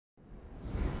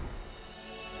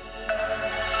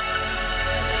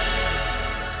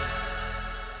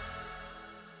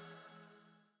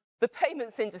The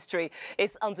payments industry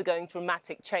is undergoing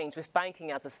dramatic change with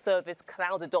banking as a service,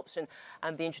 cloud adoption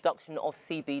and the introduction of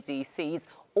CBDCs,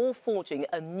 all forging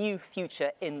a new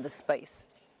future in the space.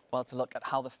 Well, to look at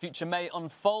how the future may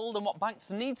unfold and what banks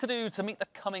need to do to meet the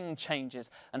coming changes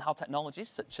and how technologies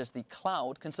such as the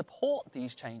cloud can support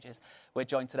these changes. We're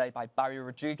joined today by Barry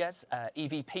Rodrigues,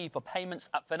 EVP for Payments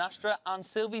at Finastra, and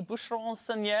Sylvie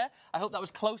Boucheron-Saunier. I hope that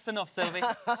was close enough, Sylvie,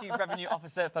 Chief Revenue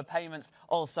Officer for Payments,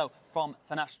 also from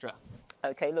Finastra.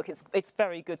 OK, look, it's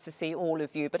very good to see all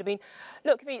of you. But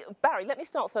Barry, let me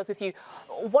start first with you.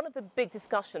 One of the big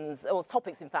discussions, or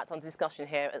topics, in fact, under discussion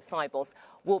here at Sibos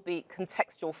will be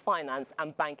contextual finance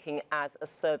and banking as a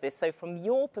service. So from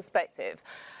your perspective,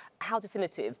 how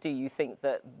definitive do you think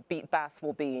that BaaS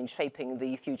will be in shaping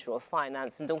the future of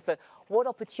finance? And also, what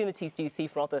opportunities do you see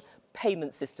for other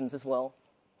payment systems as well?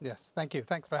 Yes, thank you.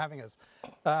 Thanks for having us.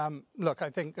 Look, I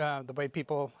think the way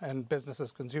people and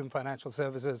businesses consume financial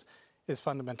services is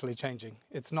fundamentally changing.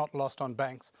 It's not lost on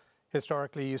banks.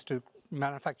 Historically, you used to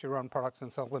manufacture your own products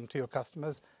and sell them to your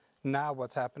customers. Now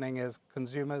what's happening is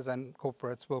consumers and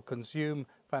corporates will consume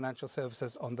financial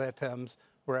services on their terms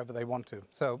wherever they want to.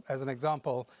 So as an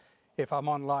example, if I'm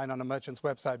online on a merchant's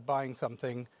website buying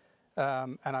something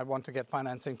and I want to get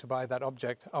financing to buy that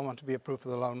object, I want to be approved for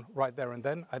the loan right there and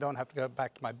then. I don't have to go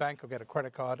back to my bank or get a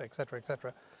credit card, et cetera, et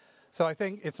cetera. So I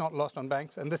think it's not lost on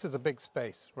banks, and this is a big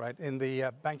space, right? In the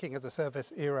banking as a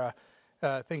service era,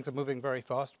 things are moving very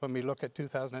fast. When we look at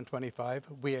 2025,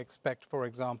 we expect, for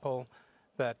example,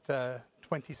 that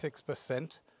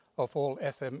 26% of all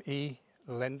SME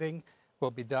lending will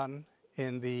be done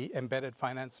in the embedded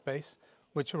finance space,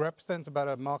 which represents about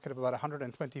a market of about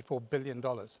 $124 billion.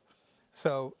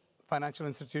 So financial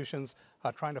institutions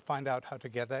are trying to find out how to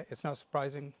get there. It's no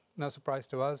surprise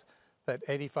to us that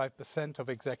 85% of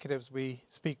executives we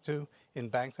speak to in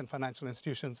banks and financial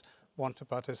institutions want to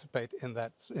participate in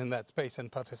that space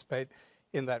and participate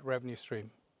in that revenue stream.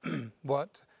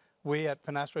 What we at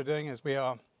Finastra are doing is we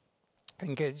are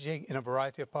engaging in a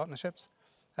variety of partnerships.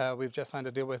 We've just signed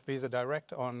a deal with Visa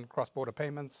Direct on cross-border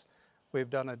payments. We've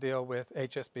done a deal with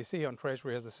HSBC on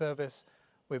Treasury as a Service.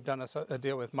 We've done a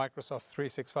deal with Microsoft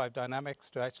 365 Dynamics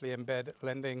to actually embed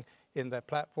lending in their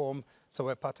platform. So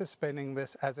we're participating in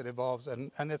this as it evolves,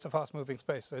 and it's a fast-moving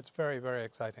space, so it's very, very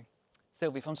exciting.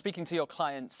 Sylvie, from speaking to your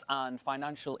clients and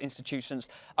financial institutions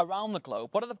around the globe,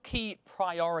 what are the key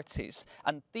priorities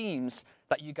and themes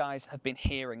that you guys have been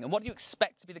hearing? And what do you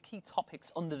expect to be the key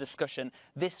topics under discussion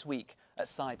this week at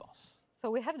Sibos? So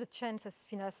we have the chance, as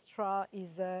Finastra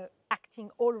is acting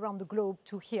all around the globe,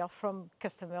 to hear from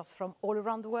customers from all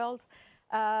around the world.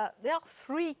 There are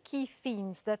three key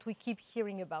themes that we keep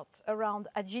hearing about around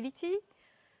agility,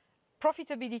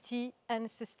 profitability, and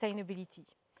sustainability.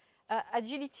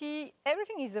 Agility,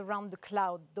 everything is around the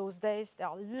cloud those days. There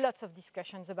are lots of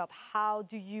discussions about how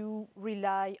do you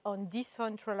rely on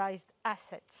decentralized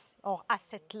assets or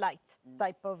asset-light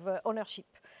type of ownership.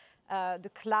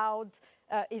 The cloud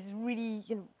is really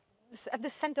at the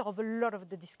center of a lot of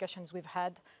the discussions we've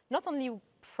had, not only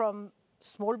from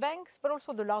small banks, but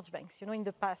also the large banks. In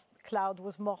the past, cloud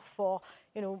was more for,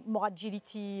 more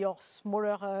agility or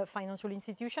smaller financial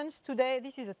institutions. Today,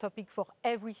 this is a topic for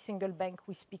every single bank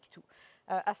we speak to.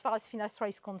 As far as Finastra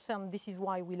is concerned, this is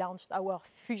why we launched our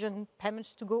Fusion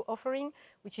Payments to Go offering,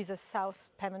 which is a SaaS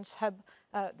payments hub,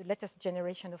 the latest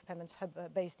generation of payments hub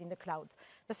based in the cloud.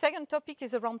 The second topic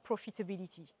is around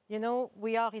profitability.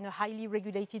 We are in a highly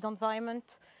regulated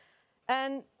environment.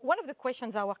 And one of the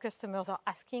questions our customers are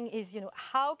asking is,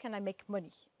 how can I make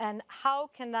money? And how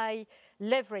can I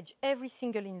leverage every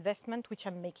single investment which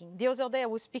I'm making? The other day, I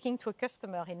was speaking to a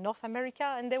customer in North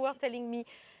America, and they were telling me,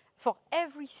 for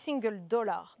every single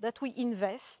dollar that we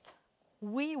invest,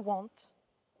 we want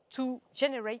to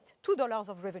generate $2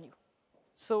 of revenue.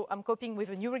 So I'm coping with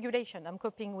a new regulation. I'm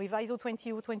coping with ISO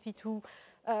 20022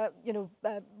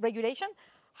 regulation.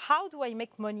 How do I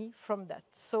make money from that?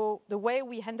 So the way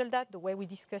we handle that, the way we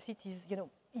discuss it is,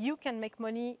 you can make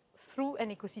money through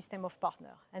an ecosystem of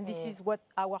partners. And this is what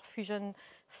our Fusion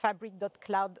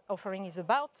Fabric.Cloud offering is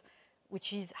about,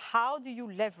 which is how do you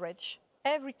leverage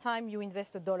every time you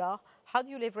invest $1, how do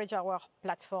you leverage our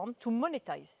platform to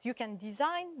monetize? You can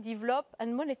design, develop,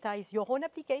 and monetize your own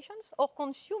applications or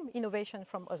consume innovation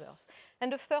from others.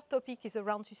 And the third topic is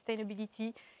around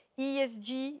sustainability.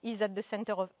 ESG is at the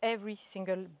center of every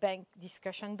single bank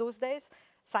discussion those days.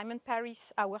 Simon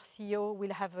Paris, our CEO,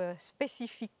 will have a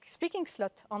specific speaking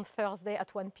slot on Thursday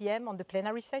at 1 p.m. on the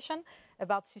plenary session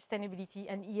about sustainability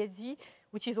and ESG,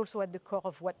 which is also at the core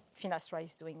of what Finastra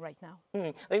is doing right now.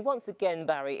 I mean, once again,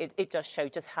 Barry, it does show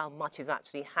just how much is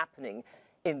actually happening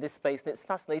in this space, and it's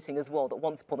fascinating as well that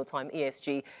once upon a time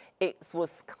ESG, it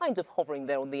was kind of hovering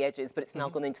there on the edges, but it's now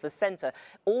gone into the centre.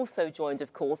 Also joined,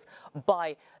 of course,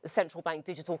 by central bank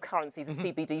digital currencies and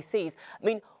CBDCs. I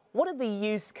mean, what are the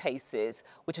use cases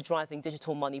which are driving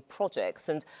digital money projects,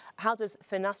 and how does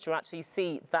Finastra actually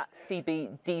see that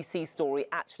CBDC story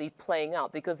actually playing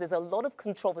out? Because there's a lot of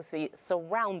controversy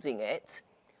surrounding it.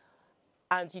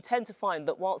 And you tend to find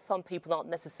that while some people aren't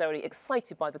necessarily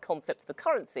excited by the concept of the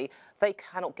currency, they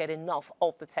cannot get enough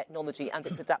of the technology and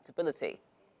its adaptability.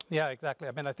 Yeah, exactly.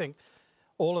 I mean, I think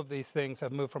all of these things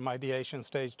have moved from ideation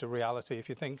stage to reality. If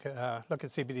you think, look at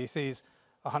CBDCs,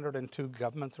 102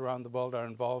 governments around the world are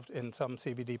involved in some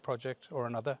CBD project or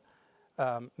another.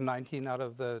 19 out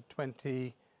of the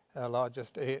 20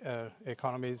 largest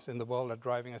economies in the world are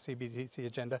driving a CBDC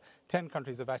agenda. 10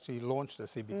 countries have actually launched a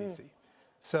CBDC.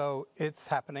 So it's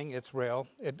happening, it's real.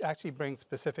 It actually brings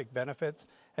specific benefits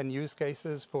and use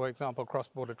cases. For example,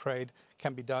 cross-border trade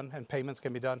can be done and payments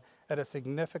can be done at a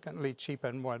significantly cheaper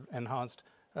and more enhanced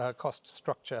cost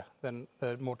structure than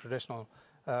the more traditional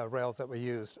rails that were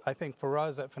used. I think for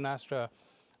us at Finastra,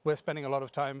 we're spending a lot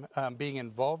of time being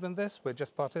involved in this. We're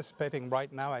just participating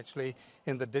right now actually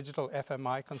in the Digital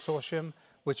FMI Consortium,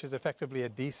 which is effectively a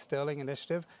de-sterling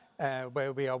initiative,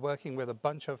 where we are working with a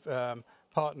bunch of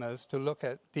partners to look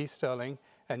at de-sterling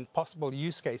and possible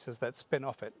use cases that spin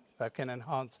off it, that can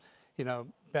enhance,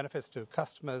 benefits to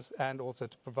customers and also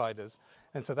to providers.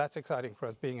 And so that's exciting for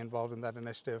us being involved in that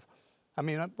initiative. I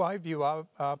mean, I view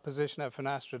our position at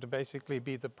Finastra to basically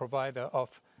be the provider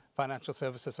of financial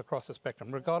services across the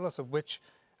spectrum. Regardless of which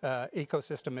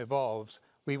ecosystem evolves,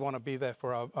 we want to be there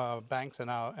for our banks and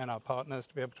our partners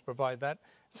to be able to provide that.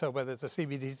 So whether it's a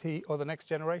CBDC or the next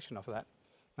generation of that,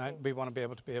 right? We want to be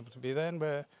able to be there, and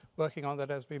we're working on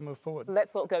that as we move forward.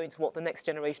 Let's not go into what the next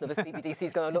generation of a CBDC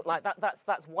is going to look like.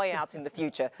 That's way out in the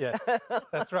future. Yeah,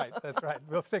 that's right. That's right.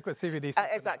 We'll stick with CBDC.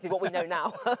 Exactly what we know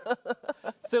now.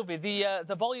 Sylvie,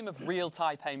 the volume of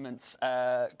real-time payments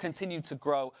continue to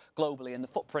grow globally, and the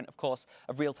footprint, of course,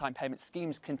 of real-time payment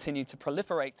schemes continue to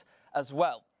proliferate as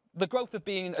well. The growth of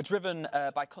being driven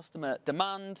by customer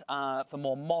demand for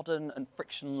more modern and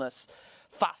frictionless,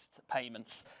 fast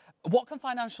payments. What can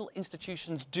financial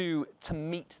institutions do to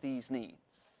meet these needs?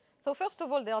 So first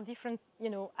of all, there are different,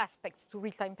 aspects to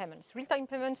real-time payments. Real-time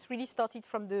payments really started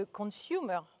from the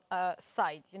consumer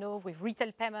side, with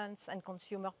retail payments and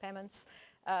consumer payments,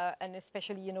 and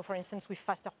especially, for instance, with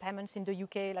faster payments in the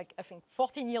UK, like I think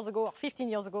 14 years ago or 15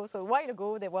 years ago, so a while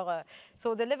ago, there were.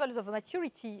 So the levels of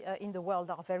maturity in the world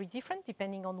are very different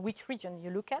depending on which region you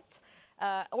look at.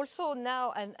 Also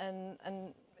now,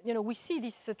 we see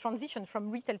this transition from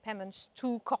retail payments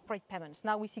to corporate payments.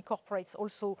 Now we see corporates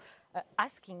also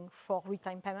asking for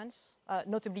real-time payments,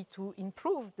 notably to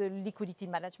improve the liquidity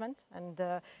management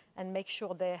and make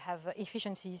sure they have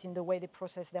efficiencies in the way they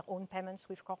process their own payments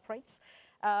with corporates.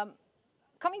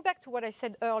 Coming back to what I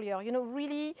said earlier,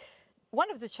 really, one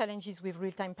of the challenges with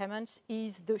real-time payments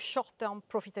is the short-term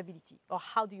profitability, or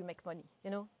how do you make money?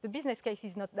 The business case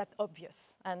is not that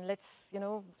obvious. And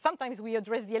sometimes we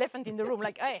address the elephant in the room,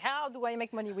 like, hey, how do I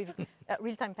make money with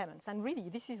real-time payments? And really,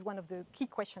 this is one of the key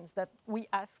questions that we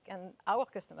ask and our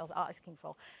customers are asking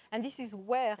for. And this is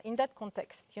where, in that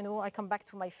context, I come back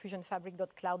to my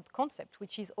fusionfabric.cloud concept,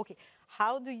 which is, okay,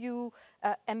 how do you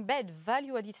embed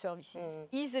value-added services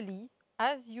easily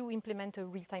as you implement a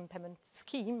real-time payment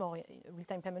scheme or a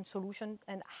real-time payment solution,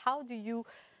 and how do you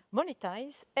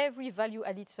monetize every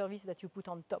value-added service that you put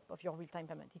on top of your real-time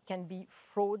payment? It can be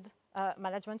fraud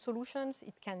management solutions.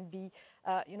 It can be,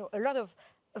 a lot of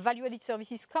value-added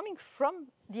services coming from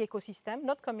the ecosystem,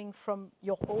 not coming from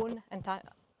your own entire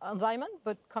environment,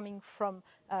 but coming from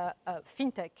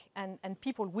fintech and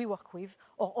people we work with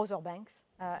or other banks.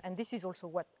 And this is also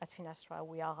what at Finastra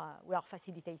we are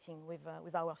facilitating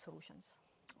with our solutions.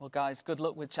 Well, guys, good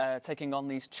luck with taking on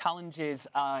these challenges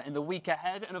in the week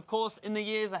ahead, and of course in the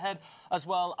years ahead as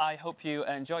well. I hope you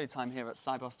enjoy your time here at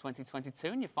Sibos 2022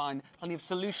 and you find plenty of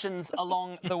solutions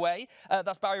along the way.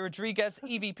 That's Barry Rodrigues,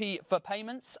 EVP for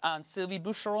Payments, and Sylvie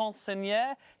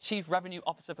Boucheron-Saunier, Chief Revenue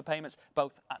Officer for Payments,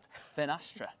 both at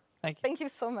Finastra. Thank you. Thank you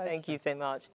so much. Thank you so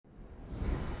much.